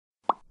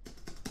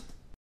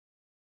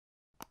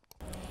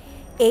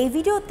এই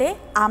ভিডিওতে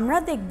আমরা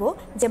দেখব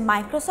যে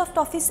মাইক্রোসফট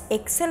অফিস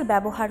এক্সেল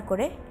ব্যবহার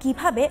করে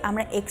কিভাবে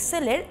আমরা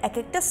এক্সেলের এক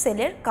একটা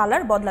সেলের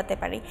কালার বদলাতে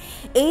পারি।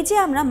 এই যে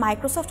আমরা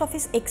মাইক্রোসফট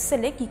অফিস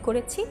এক্সেলে কি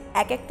করেছি,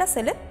 এক একটা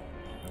সেলে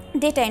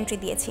ডেটা এন্ট্রি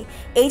দিয়েছি।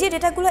 এই যে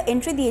ডেটাগুলো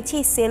এন্ট্রি দিয়েছি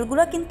এই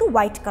সেলগুলো কিন্তু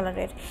হোয়াইট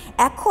কালারের।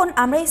 এখন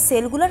আমরা এই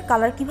সেলগুলোর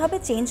কালার কিভাবে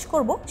চেঞ্জ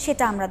করব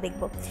সেটা আমরা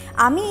দেখব।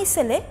 আমি এই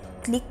সেলে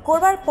ক্লিক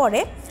করবার পরে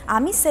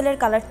আমি সেলের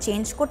কালার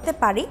চেঞ্জ করতে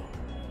পারি।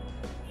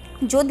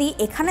 যদি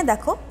এখানে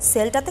দেখো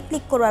সেলটাতে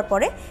ক্লিক করার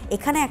পরে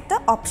এখানে একটা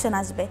অপশন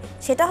আসবে,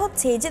 সেটা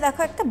হচ্ছে এই যে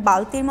দেখো একটা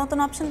বালতির মতন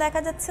অপশন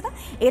দেখা যাচ্ছে না,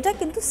 এটা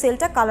কিন্তু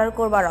সেলটা কালার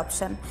করবার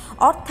অপশন।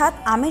 অর্থাৎ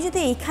আমি যদি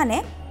এইখানে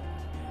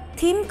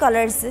থিম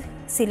কালার্স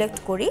সিলেক্ট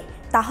করি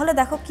তাহলে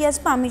দেখো কি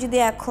আসবে। আমি যদি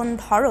এখন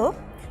ধরো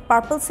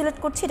পার্পল সিলেক্ট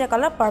করছি, এটা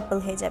কালার পার্পল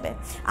হয়ে যাবে।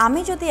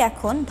 আমি যদি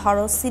এখন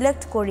ধরো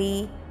সিলেক্ট করি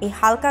এই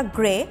হালকা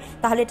গ্রে,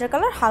 তাহলে এটার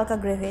কালার হালকা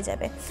গ্রে হয়ে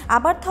যাবে।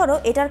 আবার ধরো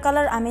এটার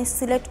কালার আমি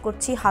সিলেক্ট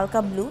করছি হালকা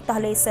ব্লু,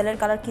 তাহলে এই সেলের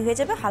কালার কি হয়ে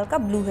যাবে, হালকা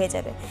ব্লু হয়ে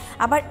যাবে।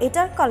 আবার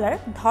এটার কালার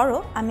ধরো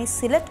আমি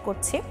সিলেক্ট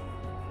করছি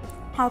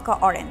হালকা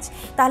অরেঞ্জ,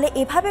 তাহলে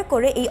এভাবে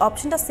করে এই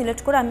অপশনটা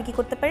সিলেক্ট করে আমি কি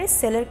করতে পারি,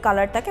 সেলের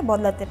কালারটাকে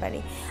বদলাতে পারি।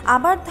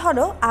 আবার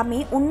ধরো আমি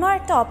অন্য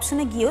একটা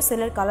অপশনে গিয়েও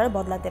সেলের কালার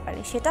বদলাতে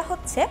পারি, সেটা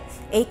হচ্ছে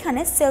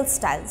এইখানে সেল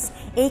স্টাইলস।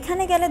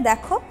 এইখানে গেলে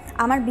দেখো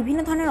আমার বিভিন্ন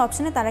ধরনের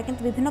অপশনে তারা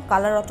কিন্তু বিভিন্ন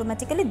কালার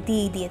অটোমেটিক্যালি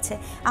দিয়েই দিয়েছে।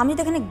 আমি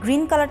যদি এখানে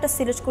গ্রিন কালারটা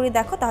সিলেক্ট করি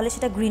দেখো, তাহলে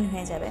সেটা গ্রিন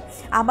হয়ে যাবে।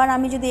 আবার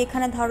আমি যদি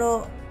এখানে ধরো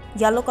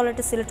ইয়েলো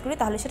কালারটা সিলেক্ট করি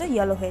তাহলে সেটা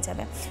ইয়েলো হয়ে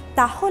যাবে।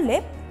 তাহলে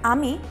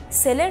আমি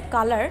সেলের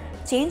কালার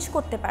চেঞ্জ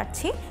করতে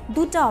পারছি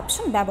দুটো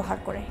অপশন ব্যবহার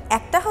করে।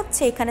 একটা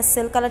হচ্ছে এখানে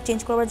সেল কালার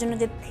চেঞ্জ করার জন্য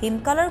যে থিম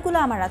কালারগুলো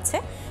আমার আছে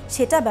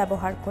সেটা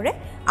ব্যবহার করে,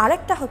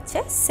 আরেকটা হচ্ছে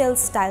সেল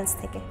স্টাইলস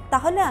থেকে।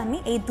 তাহলে আমি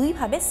এই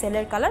দুইভাবে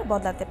সেলের কালার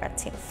বদলাতে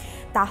পারছি।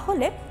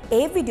 তাহলে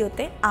এই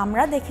ভিডিওতে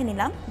আমরা দেখে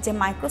নিলাম যে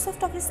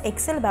মাইক্রোসফট অফিস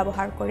এক্সেল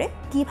ব্যবহার করে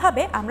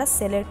কিভাবে আমরা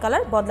সেলের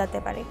কালার বদলাতে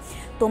পারি।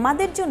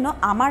 তোমাদের জন্য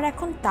আমার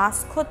এখন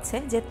টাস্ক হচ্ছে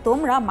যে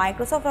তোমরা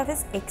মাইক্রোসফট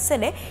অফিস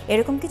এক্সেলে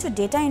এরকম কিছু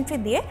ডেটা এন্ট্রি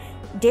দিয়ে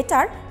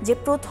ডেটার যে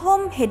প্রথম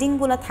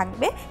হেডিংগুলো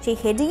থাকবে সেই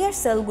হেডিংয়ের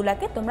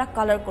সেলগুলোকে তোমরা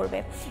কালার করবে,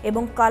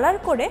 এবং কালার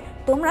করে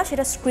তোমরা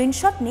সেটা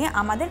স্ক্রিনশট নিয়ে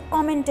আমাদের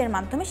কমেন্টের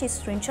মাধ্যমে সেই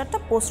স্ক্রিনশটটা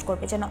পোস্ট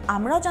করবে, যেন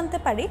আমরাও জানতে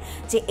পারি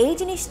যে এই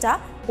জিনিসটা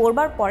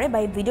পড়বার পরে বা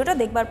এই ভিডিওটা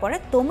দেখবার পরে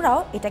তোমরাও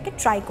এটাকে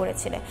ট্রাই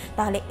করেছিলে।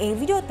 তাহলে এই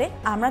ভিডিওতে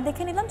আমরা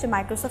দেখে নিলাম যে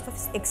মাইক্রোসফট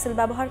অফিস এক্সেল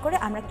ব্যবহার করে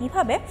আমরা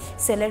কিভাবে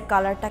সেলের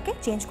কালারটাকে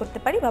চেঞ্জ করতে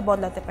পারি বা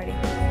বদলাতে পারি।